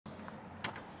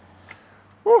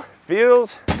Whew,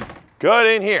 feels good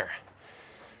in here.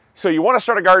 So you want to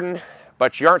start a garden,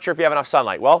 but you aren't sure if you have enough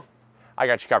sunlight. Well, I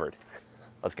got you covered.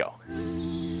 Let's go.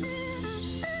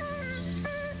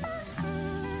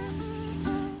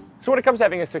 So when it comes to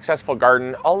having a successful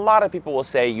garden, a lot of people will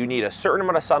say you need a certain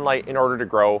amount of sunlight in order to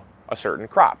grow a certain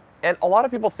crop. And a lot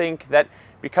of people think that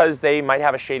because they might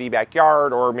have a shady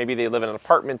backyard, or maybe they live in an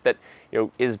apartment that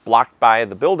is blocked by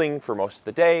the building for most of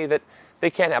the day, that they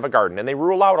can't have a garden. And they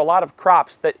rule out a lot of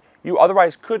crops that you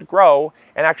otherwise could grow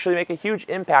and actually make a huge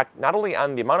impact, not only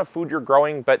on the amount of food you're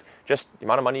growing, but just the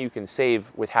amount of money you can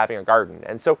save with having a garden.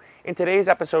 And so in today's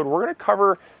episode, we're going to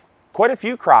cover quite a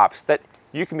few crops that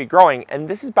you can be growing. And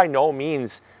this is by no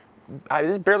means,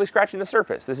 this is barely scratching the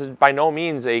surface. This is by no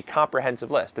means a comprehensive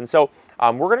list. And so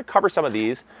we're going to cover some of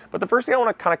these. But the first thing I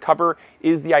want to kind of cover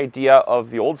is the idea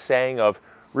of the old saying of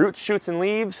roots, shoots, and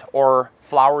leaves, or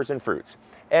flowers and fruits.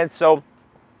 And so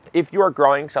if you are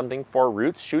growing something for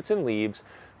roots, shoots, and leaves,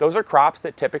 those are crops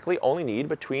that typically only need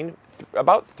between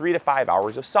about 3 to 5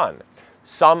 hours of sun.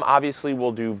 Some obviously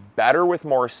will do better with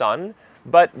more sun,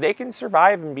 but they can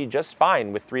survive and be just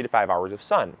fine with 3 to 5 hours of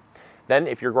sun. Then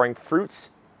if you're growing fruits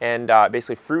and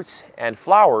basically fruits and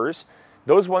flowers,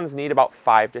 those ones need about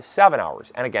 5 to 7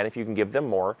 hours. And again, if you can give them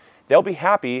more, they'll be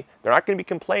happy. They're not going to be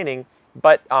complaining,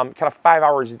 but kind of 5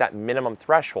 hours is that minimum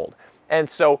threshold. And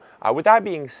so with that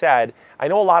being said, I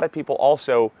know a lot of people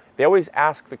also, they always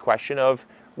ask the question of,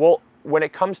 well, when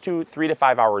it comes to 3 to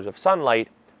 5 hours of sunlight,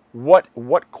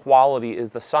 what quality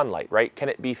is the sunlight, right? Can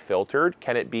it be filtered?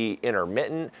 Can it be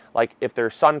intermittent? Like if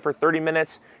there's sun for 30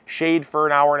 minutes, shade for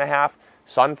an hour and a half,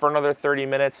 sun for another 30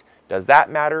 minutes, does that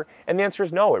matter? And the answer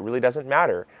is no, it really doesn't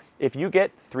matter. If you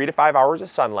get 3 to 5 hours of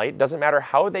sunlight, doesn't matter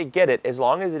how they get it, as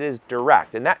long as it is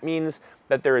direct. And that means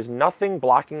that there is nothing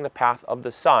blocking the path of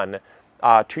the sun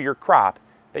to your crop,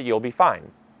 that you'll be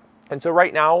fine. And so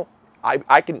right now,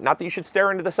 I can, not that you should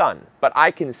stare into the sun, but I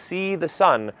can see the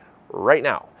sun right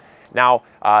now. Now,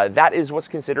 that is what's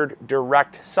considered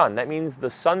direct sun. That means the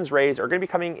sun's rays are going to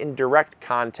be coming in direct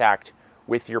contact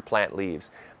with your plant leaves.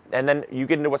 And then you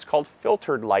get into what's called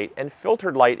filtered light. And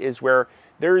filtered light is where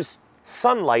there's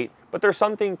sunlight, but there's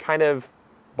something kind of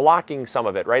blocking some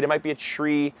of it, right? It might be a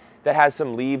tree that has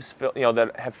some leaves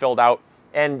that have filled out,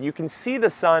 and you can see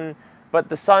the sun, but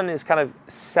the sun is kind of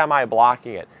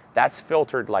semi-blocking it. That's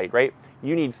filtered light, right?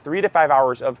 You need 3 to 5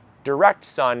 hours of direct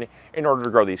sun in order to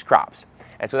grow these crops.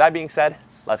 And so that being said,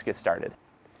 let's get started.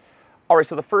 All right,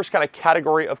 so the first kind of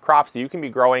category of crops that you can be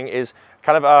growing is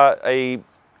kind of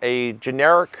a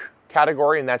generic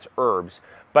category, and that's herbs.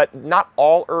 But not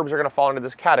all herbs are going to fall into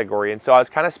this category, and so I was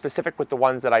kind of specific with the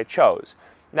ones that I chose.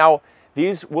 Now,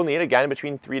 these will need, again,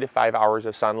 between 3 to 5 hours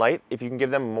of sunlight. If you can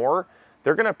give them more,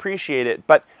 they're going to appreciate it,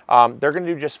 but they're going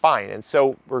to do just fine. And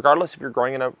so regardless if you're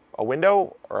growing in a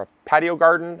window or a patio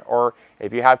garden, or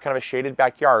if you have kind of a shaded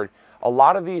backyard, a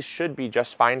lot of these should be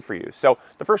just fine for you. So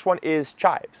the first one is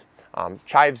chives.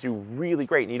 Chives do really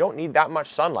great, and you don't need that much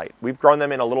sunlight. We've grown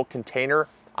them in a little container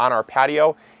on our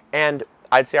patio, and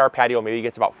I'd say our patio maybe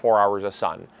gets about 4 hours of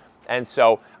sun. And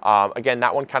so again,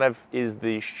 that one kind of is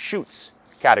the shoots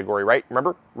category, right?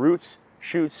 Remember, roots,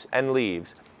 shoots, and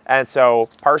leaves. And so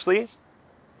parsley,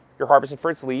 you're harvesting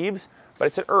for its leaves, but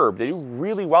it's an herb. They do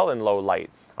really well in low light.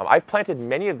 I've planted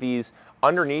many of these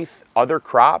underneath other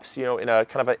crops, in a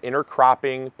kind of an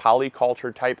intercropping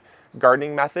polyculture type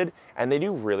gardening method, and they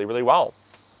do really, really well.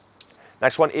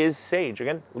 Next one is sage,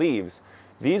 again, leaves.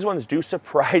 These ones do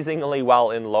surprisingly well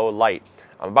in low light.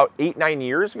 About 8-9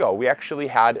 years ago, we actually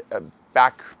had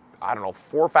back, I don't know,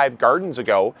 4 or 5 gardens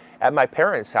ago at my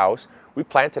parents' house, we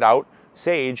planted out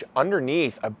sage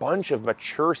underneath a bunch of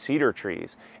mature cedar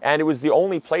trees, and it was the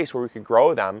only place where we could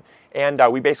grow them. And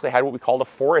we basically had what we called a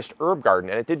forest herb garden,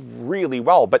 and it did really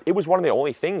well, but it was one of the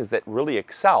only things that really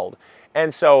excelled.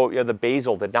 And so the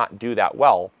basil did not do that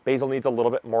well. Basil needs a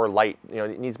little bit more light.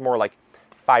 It needs more like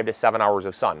 5 to 7 hours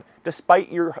of sun. Despite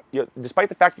despite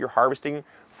the fact you're harvesting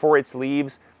for its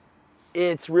leaves,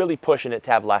 it's really pushing it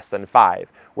to have less than 5.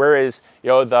 Whereas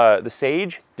the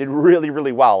sage did really,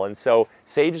 really well, and so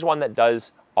sage is one that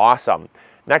does awesome.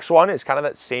 Next one is kind of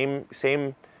that same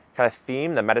kind of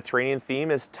theme, the Mediterranean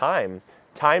theme, is thyme.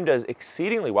 Thyme does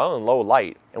exceedingly well in low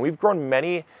light, and we've grown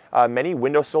many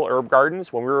windowsill herb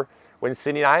gardens. When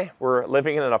Cindy and I were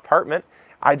living in an apartment,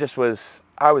 I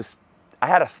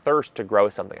had a thirst to grow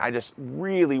something. I just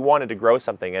really wanted to grow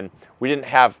something, and we didn't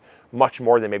have much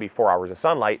more than maybe 4 hours of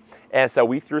sunlight. And so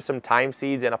we threw some thyme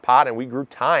seeds in a pot, and we grew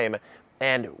thyme,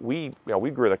 and we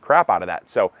grew the crap out of that.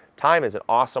 So thyme is an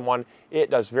awesome one. It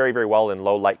does very, very well in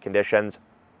low light conditions.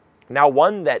 Now,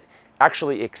 one that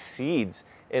actually exceeds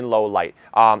in low light.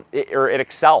 It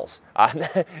excels.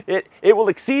 It will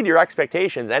exceed your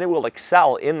expectations, and it will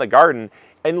excel in the garden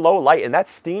in low light, and that's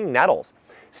stinging nettles.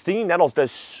 Stinging nettles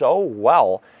does so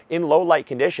well in low light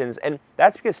conditions, and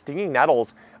that's because stinging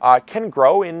nettles can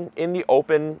grow in the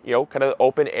open, kind of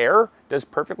open air. Does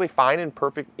perfectly fine in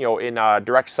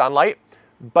direct sunlight,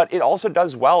 but it also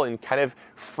does well in kind of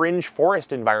fringe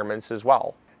forest environments as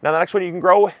well. Now the next one you can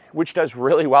grow, which does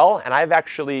really well, and I've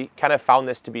actually kind of found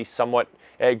this to be somewhat,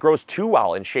 it grows too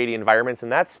well in shady environments,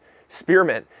 and that's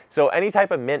spearmint. So any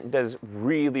type of mint does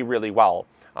really, really well.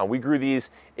 We grew these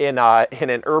in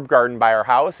an herb garden by our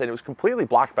house, and it was completely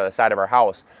blocked by the side of our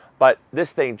house. But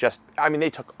this thing just, I mean, they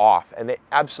took off, and they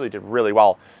absolutely did really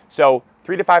well. So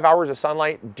 3 to 5 hours of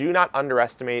sunlight, do not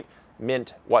underestimate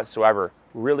mint whatsoever.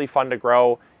 Really fun to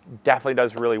grow, definitely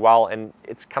does really well, and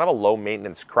it's kind of a low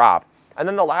maintenance crop. And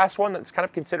then the last one that's kind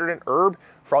of considered an herb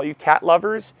for all you cat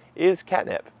lovers is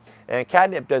catnip. And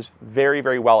catnip does very,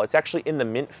 very well. It's actually in the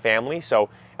mint family, so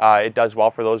it does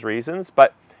well for those reasons.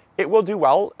 But it will do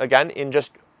well, again, in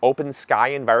just open sky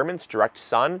environments, direct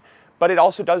sun. But it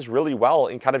also does really well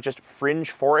in kind of just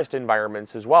fringe forest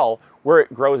environments as well, where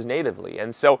it grows natively.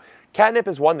 And so catnip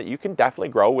is one that you can definitely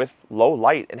grow with low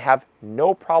light and have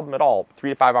no problem at all,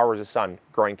 3 to 5 hours of sun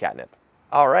growing catnip.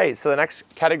 All right, so the next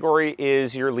category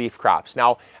is your leaf crops.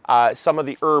 Now, some of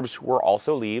the herbs were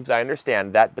also leaves, I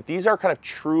understand that, but these are kind of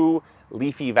true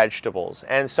leafy vegetables.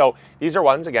 And so these are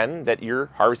ones, again, that you're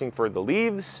harvesting for the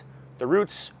leaves, the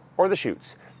roots, or the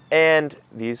shoots. And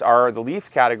these are the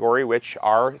leaf category, which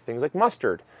are things like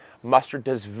mustard. Mustard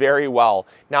does very well.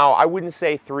 Now, I wouldn't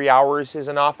say 3 hours is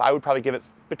enough. I would probably give it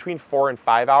between 4 and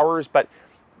 5 hours, but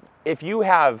if you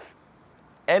have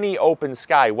any open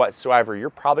sky whatsoever, you're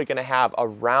probably going to have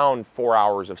around 4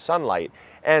 hours of sunlight.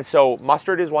 And so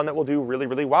mustard is one that will do really,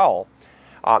 really well.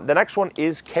 The next one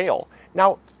is kale.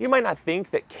 Now, you might not think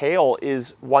that kale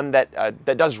is one that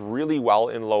does really well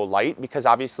in low light, because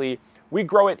obviously we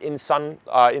grow it in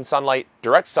sunlight,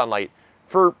 direct sunlight,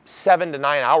 for 7 to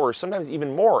 9 hours, sometimes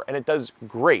even more, and it does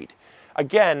great.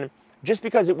 Again, just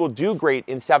because it will do great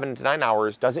in 7 to 9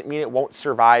 hours doesn't mean it won't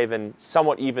survive and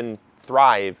somewhat even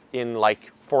thrive in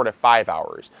like 4 to 5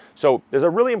 hours. So there's a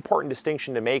really important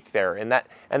distinction to make there, and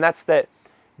that's that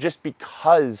just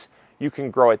because you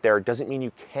can grow it there doesn't mean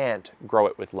you can't grow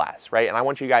it with less, right? And I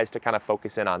want you guys to kind of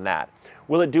focus in on that.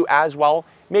 Will it do as well?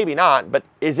 Maybe not, but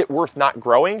is it worth not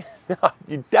growing?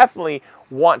 You definitely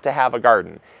want to have a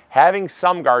garden. Having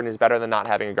some garden is better than not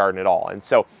having a garden at all. And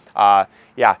so,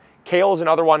 yeah, kale is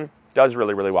another one, does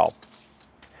really, really well.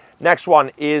 Next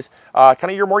one is kind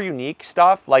of your more unique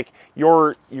stuff, like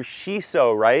your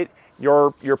shiso, right?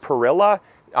 Your perilla.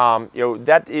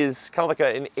 That is kind of like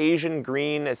an Asian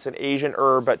green. It's an Asian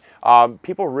herb, but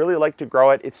people really like to grow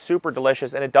it. It's super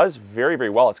delicious, and it does very, very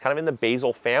well. It's kind of in the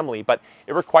basil family, but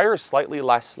it requires slightly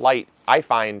less light, I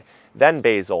find, than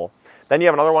basil. Then you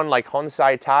have another one like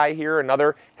Honsai Tai here,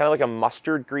 another kind of like a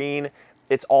mustard green.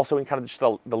 It's also in kind of just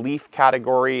the leaf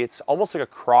category. It's almost like a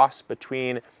cross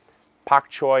between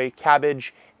pak choy,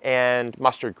 cabbage, and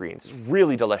mustard greens. It's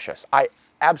really delicious. I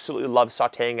absolutely love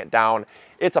sauteing it down.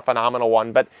 It's a phenomenal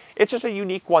one, but it's just a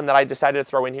unique one that I decided to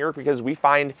throw in here because we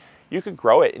find you could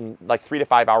grow it in like 3 to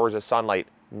 5 hours of sunlight,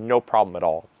 no problem at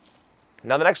all.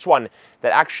 Now the next one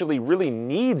that actually really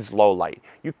needs low light,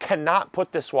 you cannot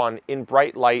put this one in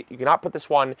bright light. You cannot put this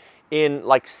one in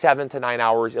like 7 to 9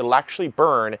 hours. It'll actually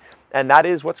burn, and that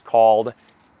is what's called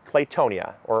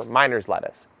Claytonia, or miner's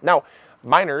lettuce. Now,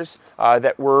 miners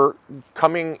that were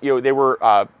coming, they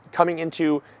were coming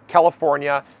into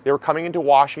California, they were coming into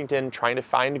Washington trying to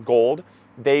find gold.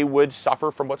 They would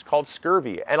suffer from what's called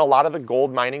scurvy, and a lot of the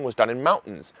gold mining was done in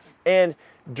mountains. And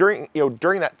during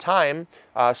that time,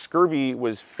 scurvy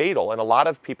was fatal, and a lot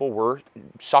of people were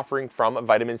suffering from a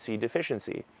vitamin C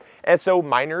deficiency. And so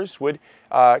miners would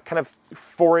kind of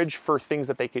forage for things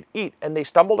that they could eat, and they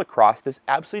stumbled across this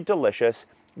absolutely delicious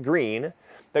green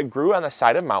that grew on the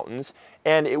side of mountains,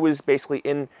 and it was basically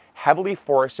in heavily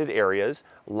forested areas,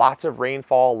 lots of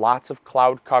rainfall, lots of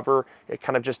cloud cover,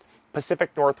 kind of just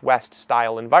Pacific Northwest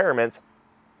style environments.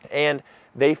 And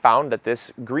they found that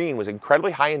this green was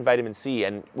incredibly high in vitamin C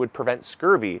and would prevent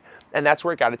scurvy, and that's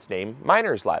where it got its name,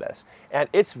 miner's lettuce. And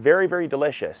it's very, very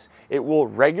delicious. It will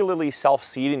regularly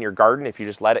self-seed in your garden if you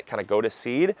just let it kind of go to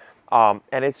seed.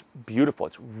 And it's beautiful.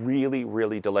 It's really,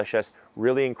 really delicious,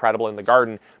 really incredible in the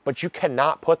garden, but you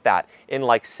cannot put that in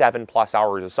like 7+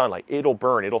 hours of sunlight. It'll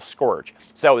burn, it'll scorch.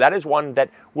 So that is one that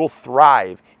will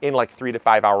thrive in like 3 to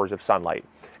 5 hours of sunlight.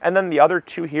 And then the other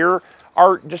two here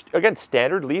are just, again,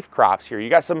 standard leaf crops here. You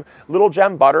got some little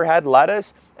gem butterhead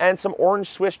lettuce and some orange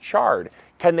Swiss chard.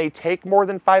 Can they take more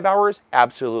than 5 hours?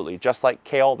 Absolutely. Just like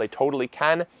kale, they totally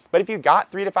can. But if you've got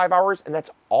 3 to 5 hours and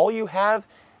that's all you have,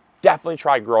 definitely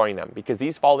try growing them, because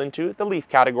these fall into the leaf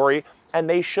category and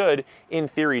they should, in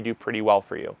theory, do pretty well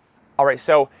for you. All right,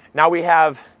 so now we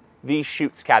have the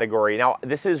shoots category. Now,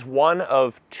 this is one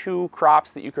of 2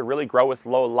 crops that you could really grow with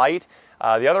low light.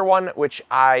 The other one, which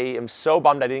I am so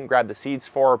bummed I didn't grab the seeds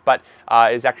for, but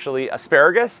is actually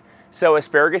asparagus. So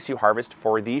asparagus you harvest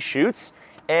for these shoots.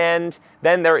 And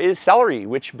then there is celery,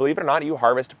 which, believe it or not, you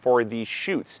harvest for the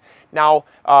shoots. Now,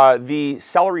 the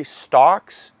celery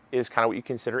stalks is kind of what you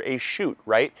consider a shoot,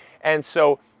 right? And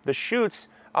so the shoots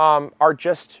are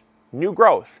just new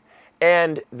growth,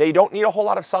 and they don't need a whole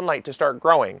lot of sunlight to start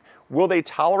growing. Will they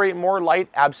tolerate more light?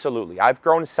 Absolutely. I've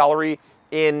grown celery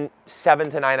in 7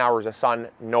 to 9 hours of sun,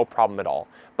 no problem at all.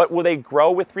 But will they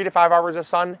grow with 3 to 5 hours of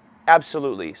sun?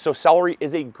 Absolutely. So celery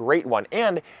is a great one,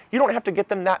 and you don't have to get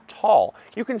them that tall.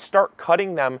 You can start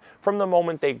cutting them from the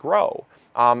moment they grow.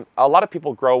 A lot of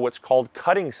people grow what's called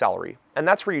cutting celery, and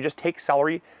that's where you just take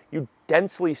celery, you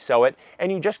densely sow it,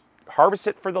 and you just harvest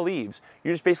it for the leaves.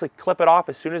 You just basically clip it off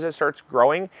as soon as it starts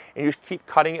growing, and you just keep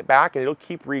cutting it back, and it'll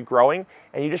keep regrowing,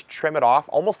 and you just trim it off,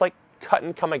 almost like cut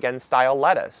and come again style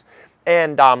lettuce.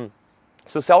 And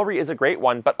so celery is a great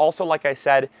one, but also, like I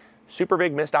said, super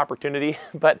big missed opportunity,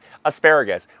 but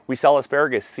asparagus. We sell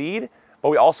asparagus seed, but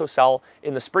we also sell,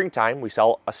 in the springtime, we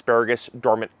sell asparagus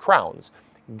dormant crowns.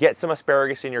 Get some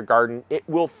asparagus in your garden. It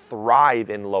will thrive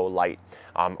in low light.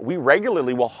 We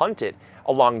regularly will hunt it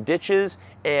along ditches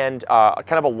and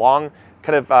kind of along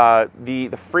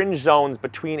the fringe zones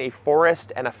between a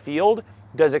forest and a field.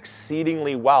 Does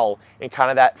exceedingly well in kind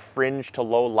of that fringe to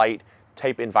low light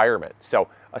type environment. So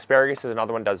asparagus is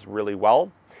another one, does really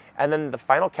well. And then the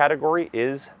final category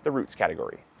is the roots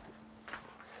category.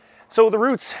 So the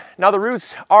roots, now the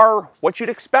roots are what you'd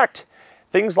expect.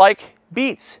 Things like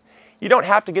beets. You don't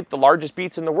have to get the largest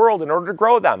beets in the world in order to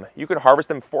grow them. You can harvest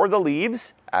them for the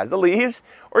leaves, as the leaves,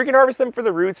 or you can harvest them for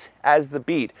the roots as the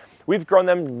beet. We've grown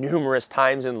them numerous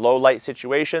times in low light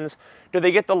situations. Do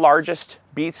they get the largest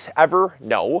beets ever?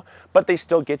 No, but they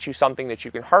still get you something that you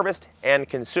can harvest and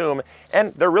consume,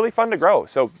 and they're really fun to grow,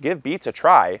 so give beets a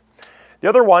try. The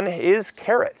other one is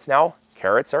carrots. Now,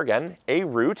 carrots are, again, a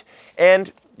root,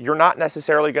 and you're not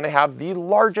necessarily going to have the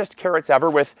largest carrots ever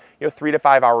with 3 to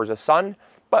 5 hours of sun,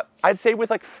 but I'd say with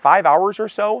like 5 hours or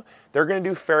so, they're going to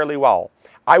do fairly well.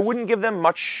 I wouldn't give them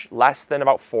much less than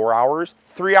about 4 hours.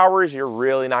 3 hours, you're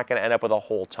really not going to end up with a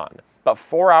whole ton. But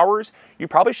 4 hours, you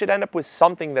probably should end up with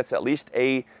something that's at least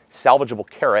a salvageable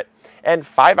carrot. And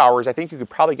 5 hours, I think you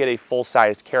could probably get a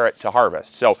full-sized carrot to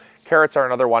harvest. So carrots are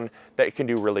another one that can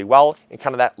do really well in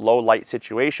kind of that low light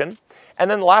situation.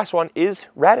 And then the last one is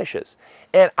radishes.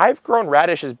 And I've grown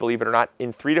radishes, believe it or not,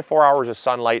 in 3 to 4 hours of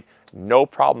sunlight, no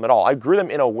problem at all. I grew them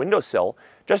in a windowsill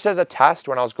just as a test.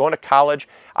 When I was going to college,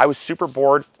 I was super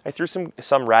bored. I threw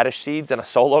some radish seeds in a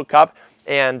solo cup,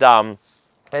 and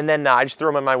then I just threw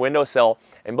them in my windowsill.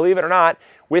 And believe it or not,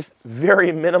 with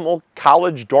very minimal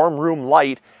college dorm room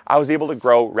light, I was able to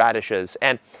grow radishes.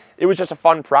 And it was just a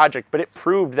fun project, but it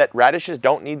proved that radishes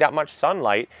don't need that much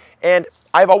sunlight. And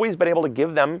I've always been able to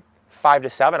give them 5 to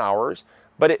 7 hours,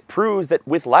 but it proves that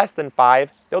with less than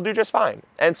 5, they'll do just fine.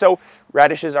 And so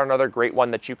radishes are another great one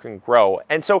that you can grow.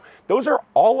 And so those are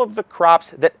all of the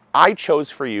crops that I chose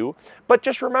for you. But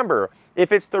just remember,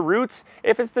 if it's the roots,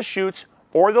 if it's the shoots,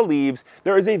 or the leaves,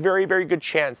 there is a very, very good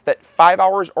chance that 5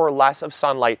 hours or less of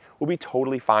sunlight will be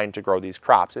totally fine to grow these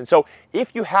crops. And so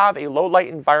if you have a low light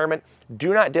environment,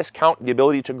 do not discount the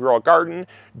ability to grow a garden.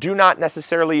 Do not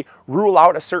necessarily rule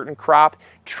out a certain crop.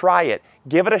 Try it.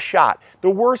 Give it a shot. The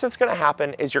worst that's going to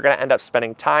happen is you're going to end up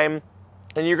spending time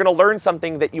and you're going to learn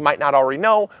something that you might not already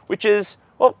know, which is,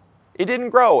 well, it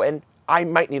didn't grow and I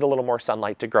might need a little more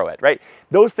sunlight to grow it, right?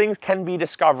 Those things can be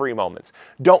discovery moments.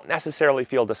 Don't necessarily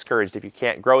feel discouraged if you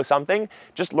can't grow something.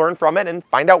 Just learn from it and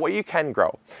find out what you can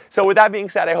grow. So with that being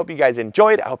said, I hope you guys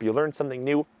enjoyed. I hope you learned something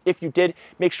new. If you did,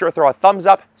 make sure to throw a thumbs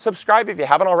up, subscribe if you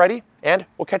haven't already, and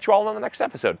we'll catch you all on the next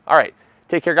episode. All right,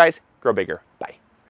 take care, guys. Grow bigger. Bye.